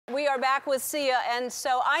We are back with Sia, and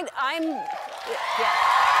so I'm. Yeah.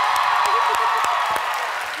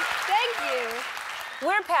 Thank you.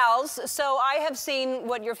 We're pals, so I have seen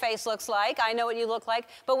what your face looks like. I know what you look like.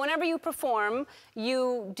 But whenever you perform,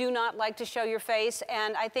 you do not like to show your face,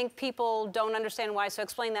 and I think people don't understand why, so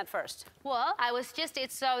explain that first. Well,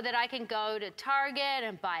 it's so that I can go to Target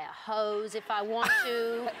and buy a hose if I want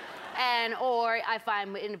to. Or if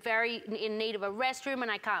I'm in need of a restroom and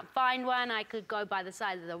I can't find one, I could go by the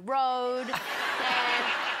side of the road.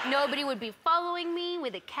 And nobody would be following me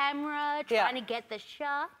with a camera trying to get the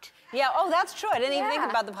shot. Yeah, oh, that's true. I didn't even think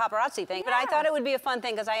about the paparazzi thing. But I thought it would be a fun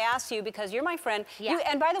thing because I asked you because you're my friend. Yeah.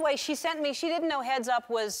 And by the way, she sent me, she didn't know Heads Up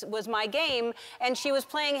was my game, and she was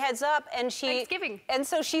playing Heads Up, and she... Thanksgiving. And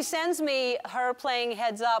so she sends me her playing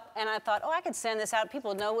Heads Up, and I thought, oh, I could send this out.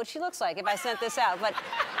 People know what she looks like if I sent this out. But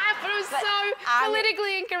it was so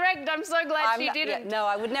politically incorrect. I'm so glad she didn't. No,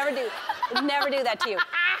 I would never do that to you.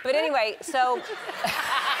 But anyway, so...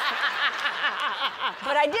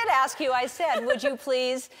 But I did ask you, I said, would you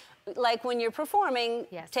please... Like when you're performing,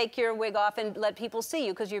 take your wig off and let people see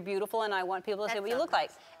you because you're beautiful and I want people to see what you look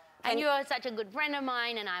like. And you're such a good friend of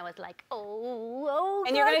mine, and I was like, oh.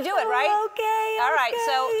 And you're going to do it, right? Okay. All right,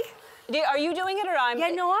 so are you doing it or I'm... Yeah,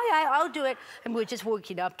 no, I'll do it. And we're just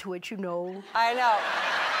working up to it, you know. I know.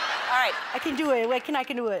 All right. I can do it. I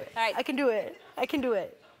can do it. All right. I can do it. I can do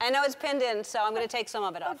it. I know it's pinned in, so I'm going to take some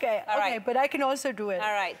of it off. Okay, okay, but I can also do it.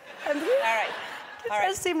 All right. All right. It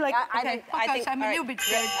does seem like... I think I'm a little bit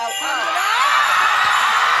scared. It's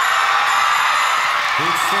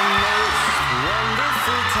the most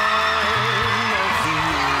wonderful time of the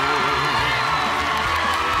year.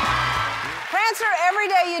 Prancer, every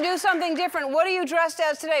day you do something different. What are you dressed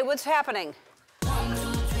as today? What's happening?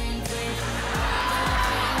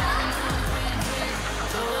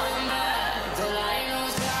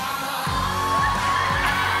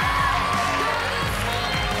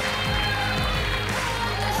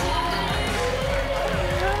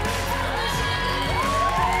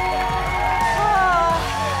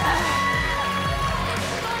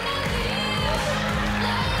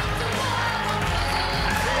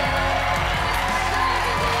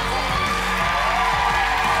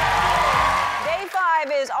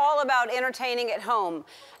 About entertaining at home.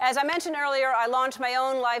 As I mentioned earlier, I launched my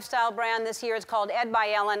own lifestyle brand this year. It's called Ed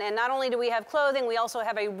by Ellen, and not only do we have clothing, we also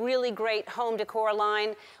have a really great home decor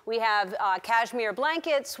line. We have cashmere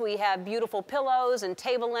blankets, we have beautiful pillows and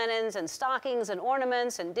table linens and stockings and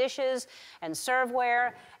ornaments and dishes and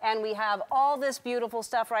serveware, and we have all this beautiful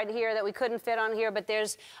stuff right here that we couldn't fit on here, but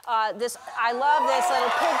there's I love this little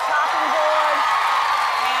pig chopping board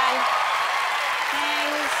and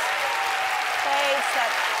things, plates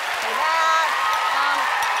that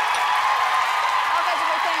all kinds of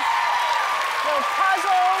great things. Little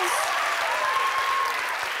puzzles.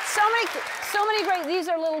 So many great, these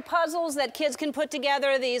are little puzzles that kids can put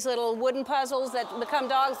together, these little wooden puzzles that become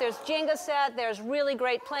dogs. There's Jenga set, there's really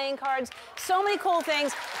great playing cards, so many cool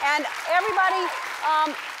things. And everybody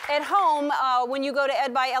at home, when you go to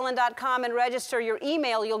edbyellen.com and register your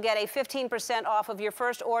email, you'll get a 15% off of your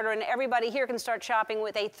first order, and everybody here can start shopping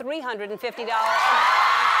with a $350.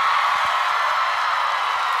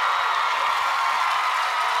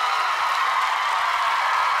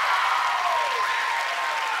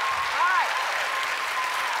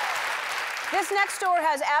 This next store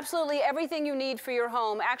has absolutely everything you need for your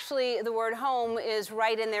home. Actually, the word home is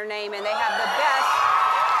right in their name, and they have the best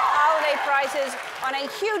holiday prices on a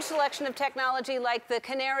huge selection of technology like the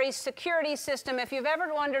Canary security system. If you've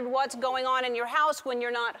ever wondered what's going on in your house when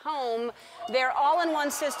you're not home, their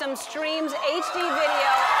all-in-one system streams HD video, audio,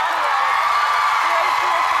 straight to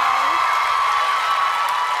your phone.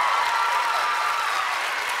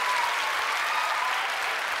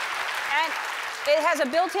 And it has a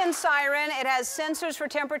built-in siren. It has sensors for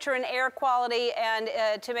temperature and air quality and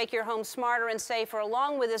to make your home smarter and safer.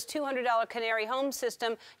 Along with this $200 Canary home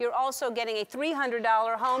system, you're also getting a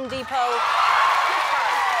 $300 Home Depot gift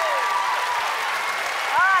card.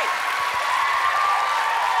 All right.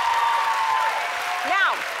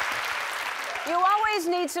 Now, you always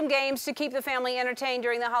need some games to keep the family entertained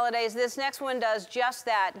during the holidays. This next one does just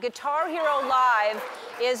that. Guitar Hero Live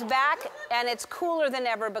is back, and it's cooler than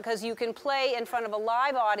ever because you can play in front of a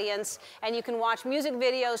live audience and you can watch music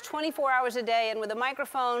videos 24 hours a day, and with a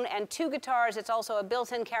microphone and 2 guitars, it's also a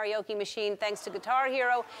built-in karaoke machine. Thanks to Guitar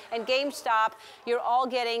Hero and GameStop, you're all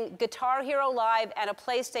getting Guitar Hero Live and a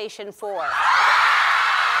PlayStation 4.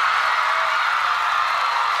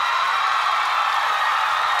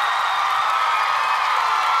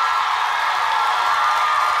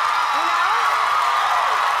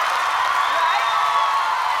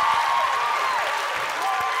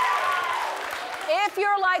 If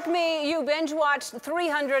you're like me, you binge watched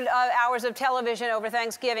 300 hours of television over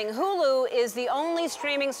Thanksgiving. Hulu is the only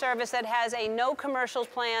streaming service that has a no commercials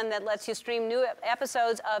plan that lets you stream new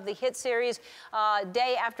episodes of the hit series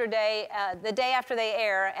day after day, the day after they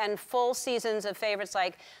air, and full seasons of favorites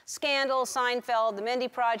like Scandal, Seinfeld, The Mindy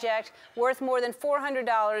Project. Worth more than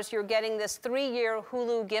 $400, you're getting this 3-year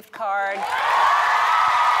Hulu gift card.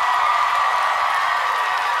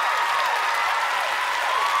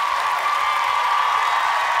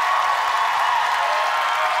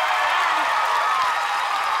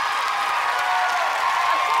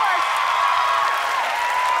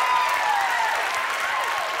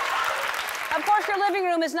 Of course, your living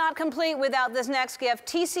room is not complete without this next gift.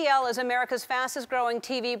 TCL is America's fastest growing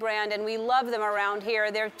TV brand, and we love them around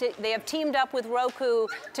here. They have teamed up with Roku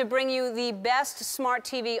to bring you the best smart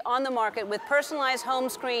TV on the market. With personalized home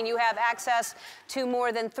screen, you have access to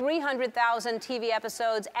more than 300,000 TV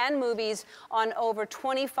episodes and movies on over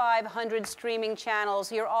 2,500 streaming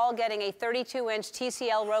channels. You're all getting a 32-inch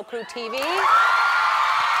TCL Roku TV.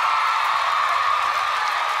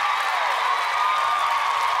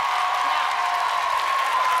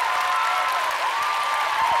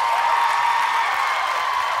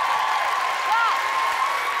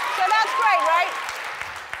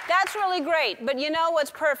 That's really great, but you know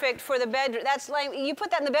what's perfect for the bedroom? That's like, you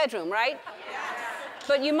put that in the bedroom, right?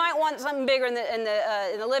 But you might want something bigger in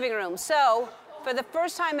the living room. So, for the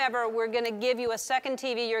first time ever, we're going to give you a second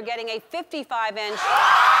TV. You're getting a 55-inch.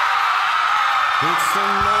 It's the